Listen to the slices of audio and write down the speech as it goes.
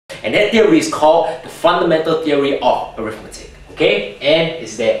And that theory is called the fundamental theory of arithmetic. Okay, n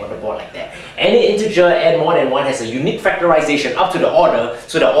is there on the board like that. Any integer n more than 1 has a unique factorization up to the order,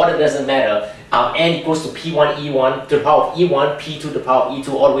 so the order doesn't matter. N equals to p1 e1 to the power of e1, p2 to the power of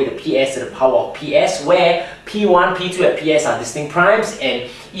e2, all the way to ps to the power of ps, where p1, p2 and ps are distinct primes, and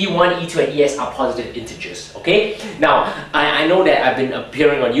e1, e2 and es are positive integers. Okay, now I know that I've been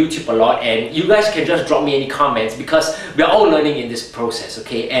appearing on YouTube a lot, and you guys can just drop me any comments because we're all learning in this process.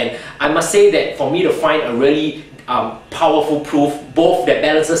 Okay, and I must say that for me to find a really powerful proof, both that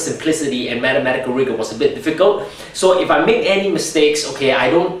balances simplicity and mathematical rigor, was a bit difficult. So if I make any mistakes, okay, I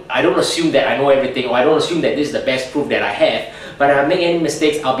don't assume that I know everything, or I don't assume that this is the best proof that I have. But if I make any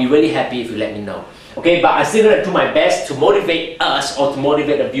mistakes, I'll be really happy if you let me know. Okay, but I'm still gonna do my best to motivate us, or to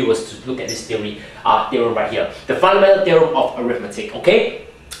motivate the viewers to look at this theorem right here, the fundamental theorem of arithmetic. Okay.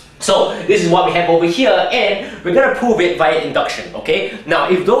 So this is what we have over here, and we're going to prove it via induction, okay? Now,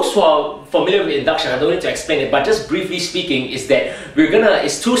 if those who are familiar with induction, I don't need to explain it, but just briefly speaking, is that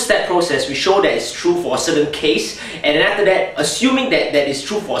it's two-step process. We show that it's true for a certain case, and then after that, assuming that it's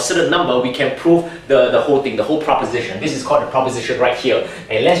true for a certain number, we can prove the whole thing, the whole proposition. This is called the proposition right here,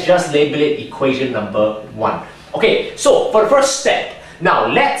 and let's just label it equation number 1. Okay, so for the first step, now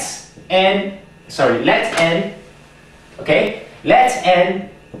let n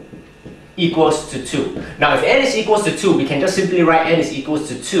equals to 2. Now if n is equals to 2, we can just simply write n is equals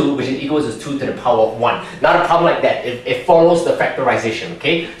to 2, which is equals to 2 to the power of 1. Not a problem like that. It follows the factorization,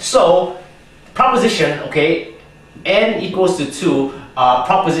 okay? So, proposition, okay, n equals to 2,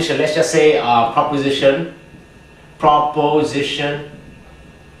 proposition, let's just say proposition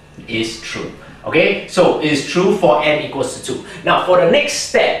is true. Okay, so it is true for n equals to 2. Now for the next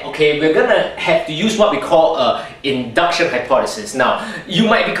step, okay, we're gonna have to use what we call an induction hypothesis. Now you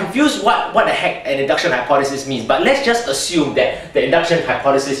might be confused what the heck an induction hypothesis means, but let's just assume that the induction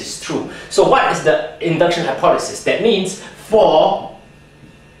hypothesis is true. So what is the induction hypothesis? That means for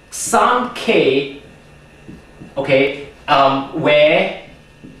some k, okay, where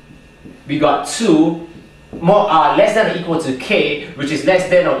we got 2 less than or equal to k, which is less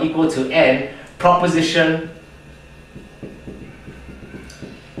than or equal to n, proposition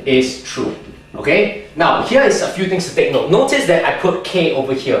is true. Okay? Now, here is a few things to take note. Notice that I put k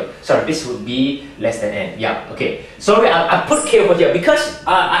over here. Sorry, this would be less than n. Yeah, okay. Sorry, I put k over here because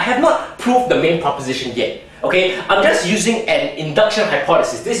I have not proved the main proposition yet. Okay, I'm just using an induction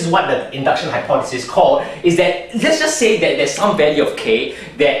hypothesis. This is what the induction hypothesis is called, is that let's just say that there's some value of k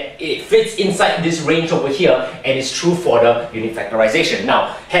that it fits inside this range over here and is true for the unique factorization. Now,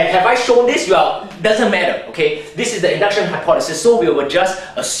 have I shown this? Well, doesn't matter, okay? This is the induction hypothesis, so we will just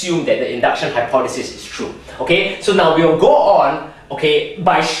assume that the induction hypothesis is true. Okay, so now we will go on, okay,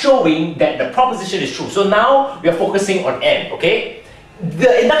 by showing that the proposition is true. So now we are focusing on n, okay?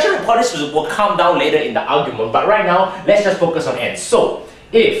 The induction hypothesis will come down later in the argument, but right now, let's just focus on n. So,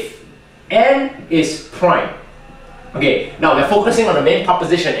 if n is prime, okay, now we're focusing on the main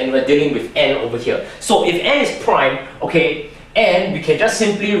proposition and we're dealing with n over here. So, if n is prime, okay, and we can just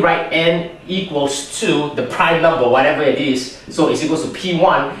simply write n equals to the prime number, whatever it is. So it's equals to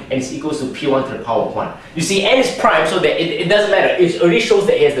p1 and it's equals to p1 to the power of 1. You see, n is prime, so that it doesn't matter. It already shows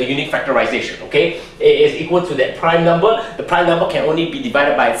that it has the unique factorization, okay? It is equal to that prime number. The prime number can only be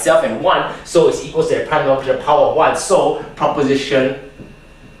divided by itself and 1, so it's equals to the prime number to the power of 1. So proposition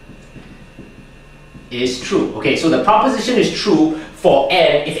is true. Okay, so the proposition is true for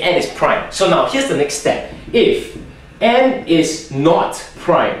n if n is prime. So now here's the next step. If n is not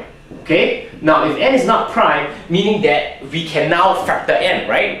prime, okay? Now if n is not prime, meaning that we can now factor n,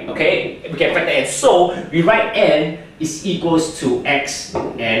 right? Okay, we can factor n. So we write n is equals to x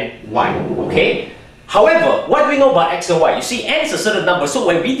and y, okay? However, what do we know about x and y? You see, n is a certain number, so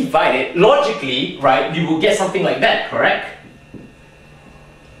when we divide it, logically, right, we will get something like that, correct?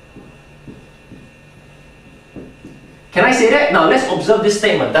 Can I say that? Now let's observe this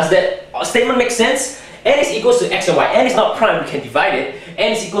statement. Does that statement make sense? N is equals to x and y. N is not prime, we can divide it.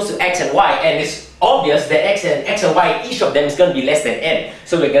 N is equals to x and y, and it's obvious that x and y, each of them is going to be less than n.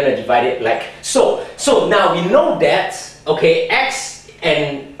 So we're going to divide it like so. So now we know that, okay, x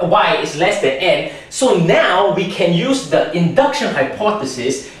and y is less than n. So now we can use the induction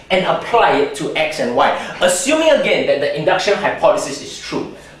hypothesis and apply it to x and y. Assuming again that the induction hypothesis is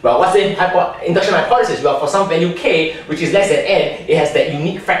true. Well, what's the induction hypothesis? Well, for some value k, which is less than n, it has that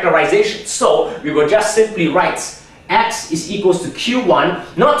unique factorization. So we will just simply write x is equals to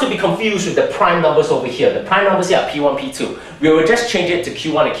q1, not to be confused with the prime numbers over here. The prime numbers here are p1, p2. We will just change it to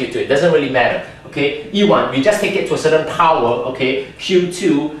q1 and q2. It doesn't really matter. Okay, e1, we just take it to a certain power. Okay,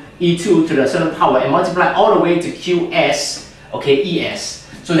 q2, e2 to the certain power, and multiply all the way to qs. Okay, es.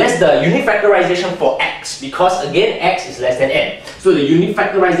 So that's the unique factorization for x, because again x is less than n. So the unique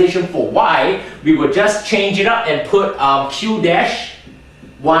factorization for y, we will just change it up and put q dash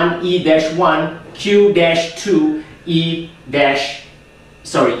 1 e dash 1 q dash 2 e dash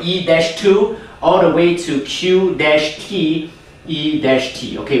 2 all the way to q dash t e dash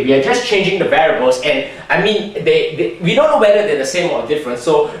t. Okay, we are just changing the variables, and I mean we don't know whether they're the same or different,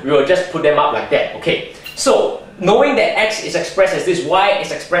 so we will just put them up like that. Okay, so knowing that x is expressed as this, y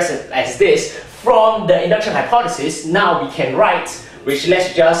is expressed as this from the induction hypothesis, now we can write, which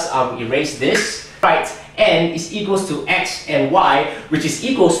let's just erase this, right, n is equals to x and y, which is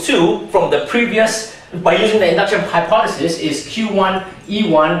equals to, from the previous, by using the induction hypothesis, is q1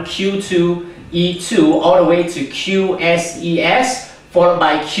 e1 q2 e2 all the way to qs, followed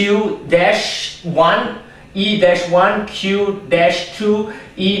by q dash 1 e dash 1 q dash 2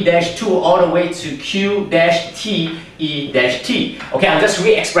 e dash 2 all the way to q dash t e dash t. Okay, I'm just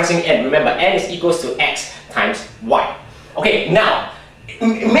re-expressing n. Remember, n is equals to x times y. Okay, now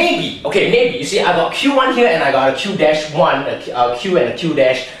maybe you see I got q1 here and I got a q dash 1, a q and a q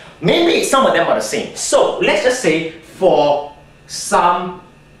dash. Maybe some of them are the same. So let's just say for some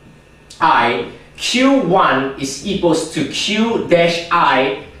I, q1 is equals to q dash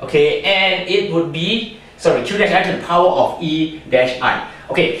I, okay, and it would be, sorry, q dash I to the power of e dash I.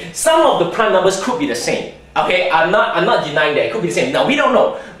 Okay, some of the prime numbers could be the same. Okay, I'm not denying that it could be the same. Now we don't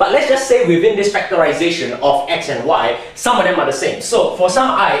know, but let's just say within this factorization of x and y, some of them are the same. So for some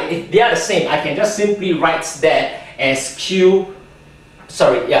I, if they are the same, I can just simply write that as q,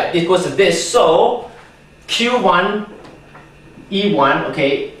 equals to this. So q1 e1,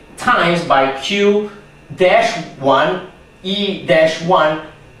 okay, times by q dash 1 e dash 1,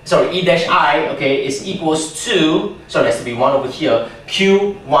 e dash I, okay, is equals to, so there has to be 1 over here,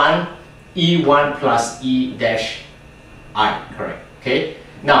 q1 e1 plus e dash I, correct, okay?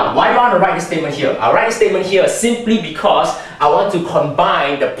 Now, why do I want to write this statement here? I'll write this statement here simply because I want to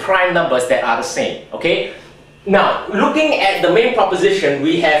combine the prime numbers that are the same, okay? Now, looking at the main proposition,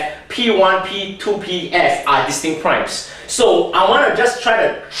 we have P1, P2, Ps are distinct primes. So I want to just try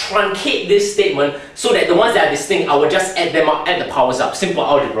to truncate this statement so that the ones that are distinct, I will just add them up, add the powers up. Simple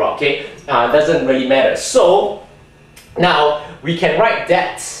algebra, okay? Doesn't really matter. So now we can write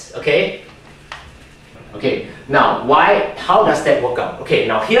that, okay? Okay, now how does that work out? Okay,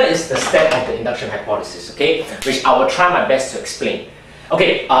 now here is the step of the induction hypothesis, okay? Which I will try my best to explain.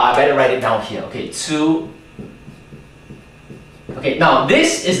 Okay, I better write it down here. Okay, okay, now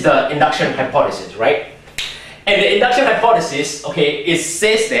this is the induction hypothesis, right? And the induction hypothesis, okay, it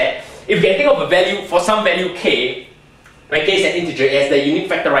says that if you can think of a value for some value k, when k is an integer, it has the unique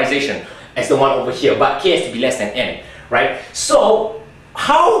factorization as the one over here, but k has to be less than n, right? So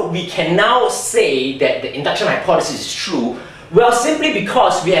how we can now say that the induction hypothesis is true? Well, simply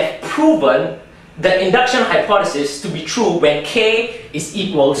because we have proven the induction hypothesis to be true when k is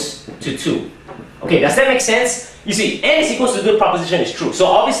equals to 2. Okay, does that make sense? You see, n is equals to 2 proposition is true. So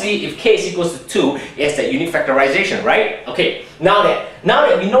obviously, if k is equals to 2, it has that unique factorization, right? Okay, now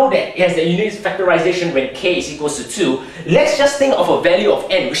that we know that it has the unique factorization when k is equals to 2, let's just think of a value of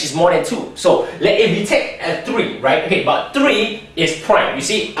n which is more than 2. So if we take 3, right? Okay, but 3 is prime. You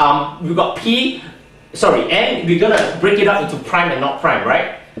see, we've got n, we're gonna break it up into prime and not prime,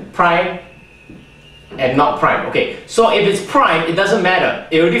 right? Prime and not prime. Okay, so if it's prime, it doesn't matter.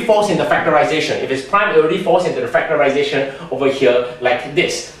 It already falls in the factorization. If it's prime, it already falls into the factorization over here like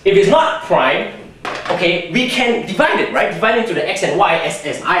this. If it's not prime, okay, we can divide it, right? Divide it into the x and y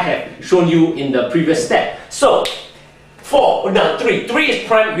as I have shown you in the previous step. So 3 is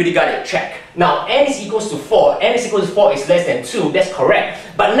prime, we already got it, check. Now n is equals to 4, n is equals to 4 is less than 2, that's correct.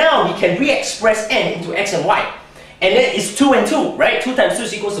 But now we can re-express n into x and y. And then it's 2 and 2, right? 2 times 2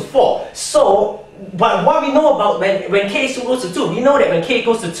 is equals to 4. So, but what we know about when k is equals to 2, we know that when k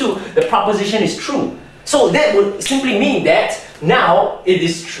equals to 2, the proposition is true. So that would simply mean that now it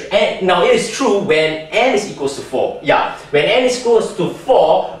is true when n is equals to 4. Yeah, when n is equals to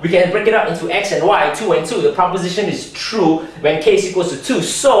 4, we can break it up into x and y, 2 and 2. The proposition is true when k is equals to 2.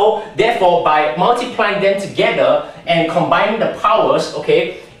 So therefore, by multiplying them together and combining the powers,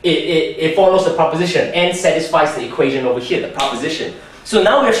 okay, it follows the proposition. N satisfies the equation over here, the proposition. So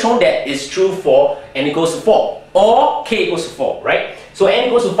now we have shown that it's true for n equals to 4 or k equals to 4, right? So n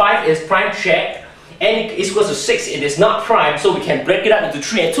equals to 5 is prime, check. N is equals to 6, it is not prime, so we can break it up into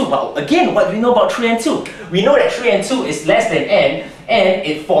 3 and 2. But again, what do we know about 3 and 2? We know that 3 and 2 is less than n, and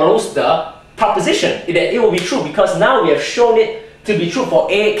it follows the proposition that it will be true because now we have shown it to be true for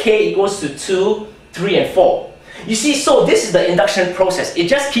k equals to 2, 3, and 4. You see, so this is the induction process. It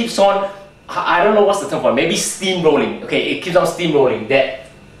just keeps on, I don't know what's the term for it, maybe steamrolling. Okay, it keeps on steamrolling. That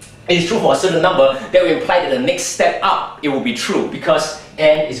is true for a certain number, that will imply that the next step up, it will be true because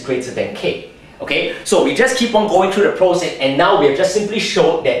n is greater than k. Okay, so we just keep on going through the process, and now we have just simply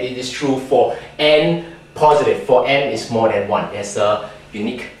showed that it is true for n positive, for n is more than 1. There's a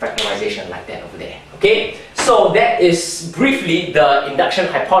unique factorization like that over there. Okay, so that is briefly the induction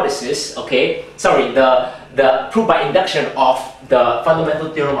hypothesis, okay, sorry, the proof by induction of the fundamental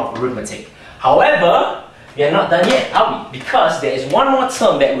theorem of arithmetic. However, we are not done yet, are we? Because there is one more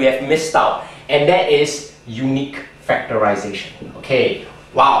term that we have missed out, and that is unique factorization. Okay,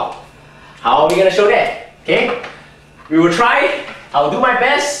 wow. How are we going to show that? Okay, we will try, I'll do my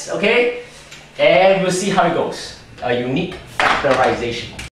best, okay, and we'll see how it goes. A unique factorization.